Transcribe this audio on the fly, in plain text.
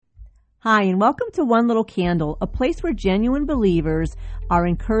Hi, and welcome to One Little Candle, a place where genuine believers are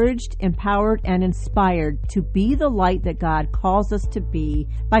encouraged, empowered, and inspired to be the light that God calls us to be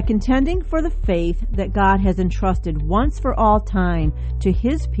by contending for the faith that God has entrusted once for all time to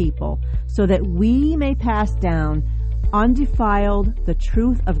His people so that we may pass down undefiled the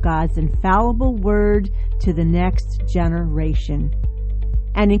truth of God's infallible word to the next generation.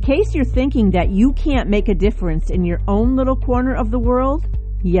 And in case you're thinking that you can't make a difference in your own little corner of the world,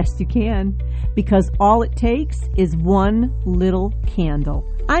 yes, you can, because all it takes is one little candle.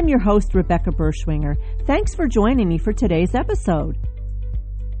 I'm your host, Rebecca Berschwinger. Thanks for joining me for today's episode.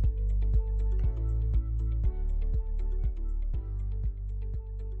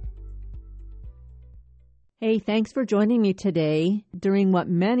 Hey, thanks for joining me today during what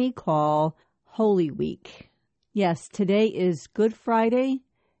many call Holy Week. Yes, today is Good Friday.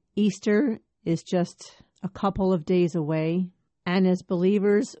 Easter is just a couple of days away. And as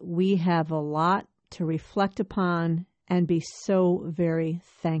believers, we have a lot to reflect upon and be so very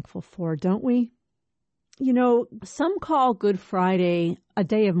thankful for, don't we? You know, some call Good Friday a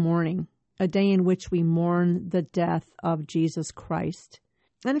day of mourning, a day in which we mourn the death of Jesus Christ.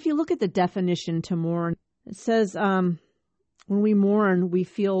 And if you look at the definition to mourn, it says when we mourn, we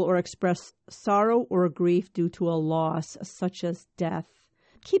feel or express sorrow or grief due to a loss, such as death.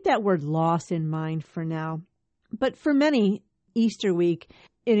 Keep that word loss in mind for now. But for many, Easter week,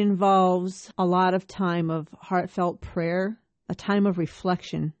 it involves a lot of time of heartfelt prayer, a time of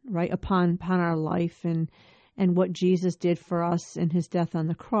reflection, right, upon our life and what Jesus did for us in His death on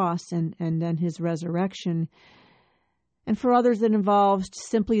the cross and then His resurrection. And for others, it involves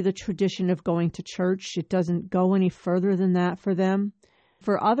simply the tradition of going to church. It doesn't go any further than that for them.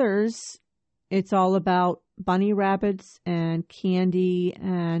 For others, it's all about bunny rabbits and candy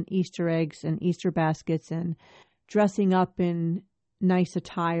and Easter eggs and Easter baskets and dressing up in nice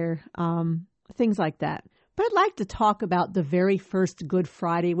attire, things like that. But I'd like to talk about the very first Good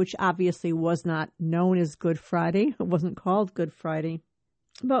Friday, which obviously was not known as Good Friday. It wasn't called Good Friday.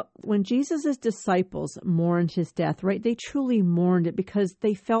 But when Jesus' disciples mourned His death, right, they truly mourned it because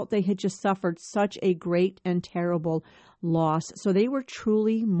they felt they had just suffered such a great and terrible loss. So they were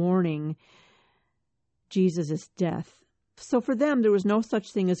truly mourning Jesus' death. So for them, there was no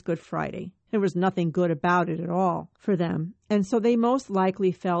such thing as Good Friday. There was nothing good about it at all for them. And so they most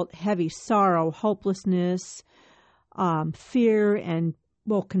likely felt heavy sorrow, hopelessness, fear, and,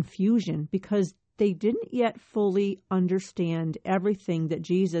 confusion because they didn't yet fully understand everything that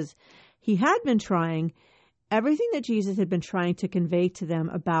He had been trying to convey to them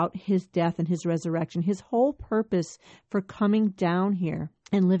about His death and His resurrection, His whole purpose for coming down here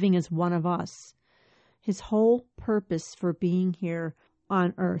and living as one of us. His whole purpose for being here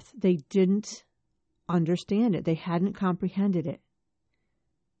on earth. They didn't understand it. They hadn't comprehended it.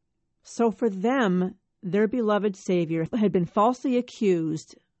 So for them, their beloved Savior had been falsely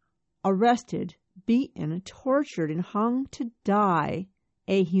accused, arrested, beaten, tortured, and hung to die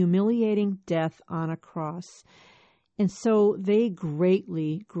a humiliating death on a cross. And so they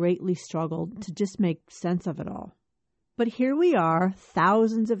greatly, greatly struggled to just make sense of it all. But here we are,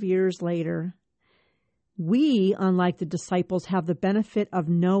 thousands of years later. We, unlike the disciples, have the benefit of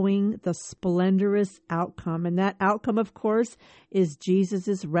knowing the splendorous outcome. And that outcome, of course, is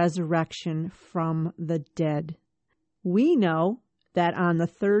Jesus' resurrection from the dead. We know that on the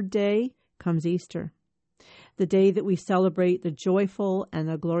third day comes Easter, the day that we celebrate the joyful and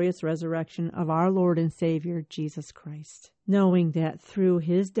the glorious resurrection of our Lord and Savior, Jesus Christ. Knowing that through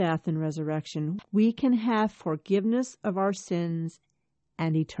His death and resurrection, we can have forgiveness of our sins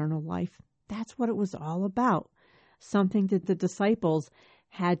and eternal life. That's what it was all about, something that the disciples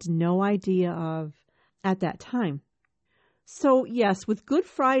had no idea of at that time. So yes, with Good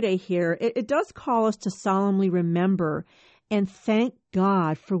Friday here, it does call us to solemnly remember and thank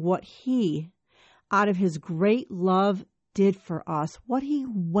God for what He, out of His great love, did for us, what He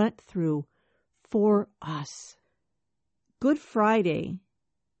went through for us. Good Friday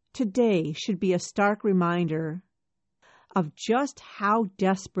today should be a stark reminder of just how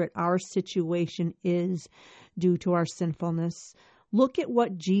desperate our situation is due to our sinfulness. Look at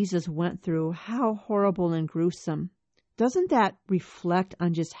what Jesus went through, how horrible and gruesome. Doesn't that reflect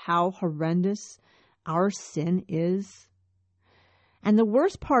on just how horrendous our sin is? And the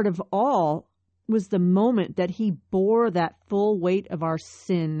worst part of all was the moment that He bore that full weight of our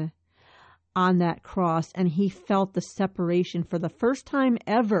sin on that cross, and He felt the separation for the first time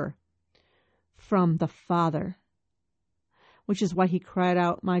ever from the Father. Which is why He cried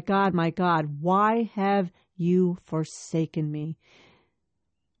out, my God, why have You forsaken Me?"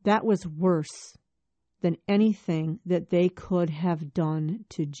 That was worse than anything that they could have done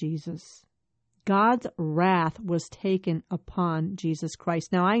to Jesus. God's wrath was taken upon Jesus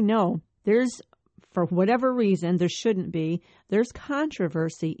Christ. Now, I know there's, for whatever reason, there shouldn't be, there's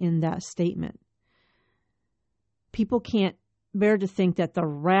controversy in that statement. People can't bear to think that the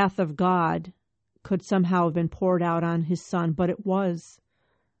wrath of God could somehow have been poured out on his son, but it was.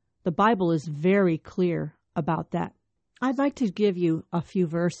 The Bible is very clear about that. I'd like to give you a few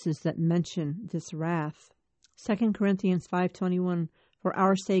verses that mention this wrath. 2 Corinthians 5:21, for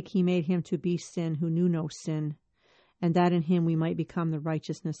our sake he made him to be sin who knew no sin, and that in him we might become the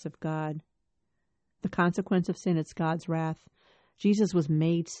righteousness of God. The consequence of sin is God's wrath. Jesus was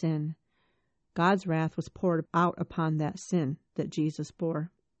made sin. God's wrath was poured out upon that sin that Jesus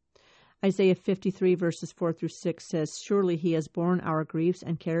bore. Isaiah 53 verses 4 through 6 says, surely he has borne our griefs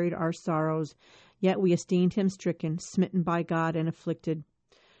and carried our sorrows, yet we esteemed him stricken, smitten by God, and afflicted.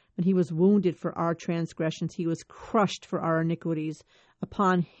 But he was wounded for our transgressions, he was crushed for our iniquities.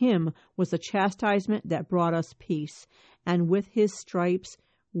 Upon him was the chastisement that brought us peace, and with his stripes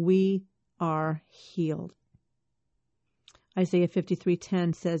we are healed. Isaiah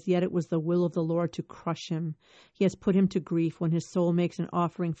 53:10 says, yet it was the will of the Lord to crush him. He has put him to grief when his soul makes an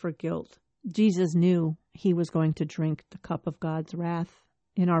offering for guilt. Jesus knew he was going to drink the cup of God's wrath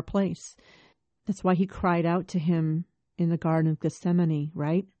in our place. That's why he cried out to him in the Garden of Gethsemane,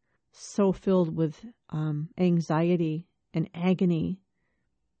 right? So filled with anxiety and agony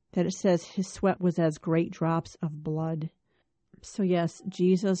that it says his sweat was as great drops of blood. So yes,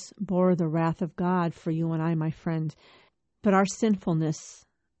 Jesus bore the wrath of God for you and I, my friend. But our sinfulness,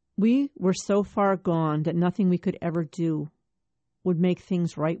 we were so far gone that nothing we could ever do would make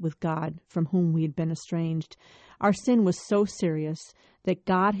things right with God, from whom we had been estranged. Our sin was so serious that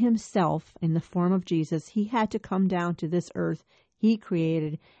God himself, in the form of Jesus, he had to come down to this earth he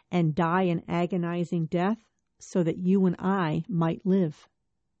created and die an agonizing death so that you and I might live.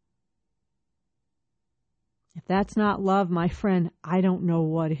 If that's not love, my friend, I don't know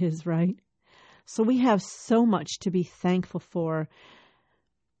what is, right? So we have so much to be thankful for.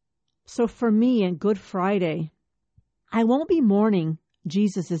 So for me, on Good Friday, I won't be mourning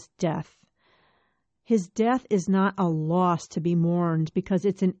Jesus' death. His death is not a loss to be mourned because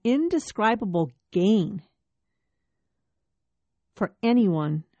it's an indescribable gain for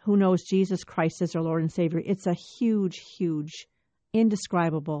anyone who knows Jesus Christ as their Lord and Savior. It's a huge, huge,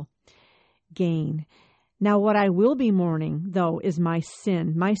 indescribable gain. Now, what I will be mourning, though, is my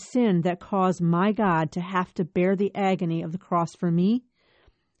sin that caused my God to have to bear the agony of the cross for me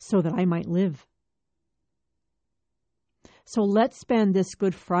so that I might live. So let's spend this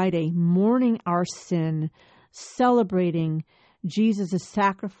Good Friday mourning our sin, celebrating Jesus'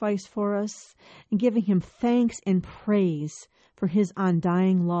 sacrifice for us, and giving him thanks and praise for his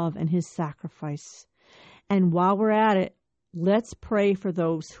undying love and his sacrifice. And while we're at it, let's pray for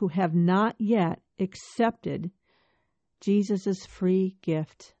those who have not yet accepted Jesus' free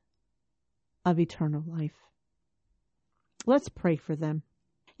gift of eternal life. Let's pray for them.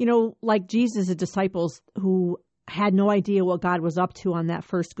 You know, like Jesus' disciples who had no idea what God was up to on that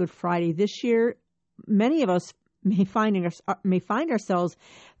first Good Friday. This year, many of us may find ourselves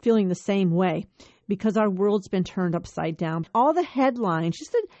feeling the same way because our world's been turned upside down. All the headlines,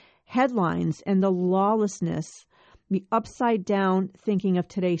 just the headlines and the lawlessness, the upside down thinking of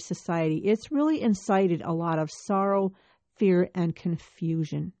today's society, it's really incited a lot of sorrow, fear, and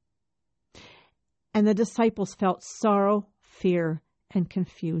confusion. And the disciples felt sorrow, fear, and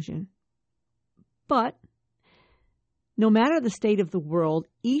confusion. But no matter the state of the world,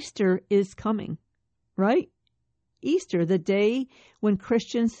 Easter is coming, right? Easter, the day when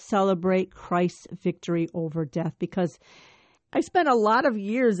Christians celebrate Christ's victory over death, because I spent a lot of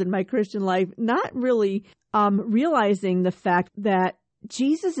years in my Christian life not really realizing the fact that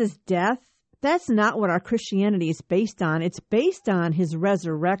Jesus' death, that's not what our Christianity is based on. It's based on his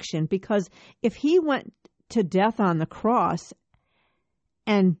resurrection, because if he went to death on the cross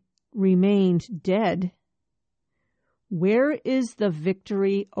and remained dead, where is the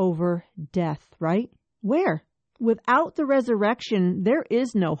victory over death, right? Where? Without the resurrection, there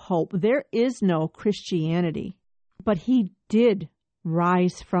is no hope. There is no Christianity. But he did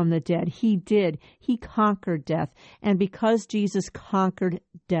rise from the dead. He did. He conquered death. And because Jesus conquered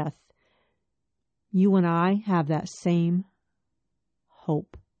death, you and I have that same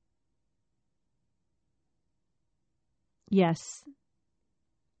hope. Yes,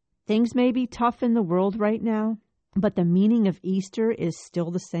 things may be tough in the world right now, but the meaning of Easter is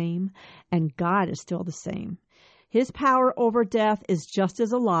still the same, and God is still the same. His power over death is just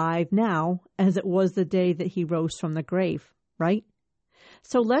as alive now as it was the day that he rose from the grave, right?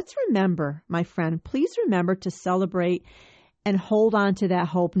 So let's remember, my friend, please remember to celebrate and hold on to that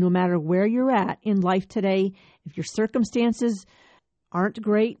hope no matter where you're at in life today. If your circumstances aren't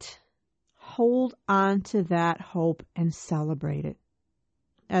great, hold on to that hope and celebrate it.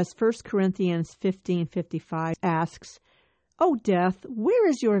 As 1 Corinthians 15:55 asks, "O death, where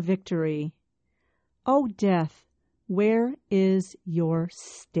is your victory? O death, where is your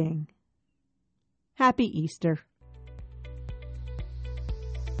sting?" Happy Easter.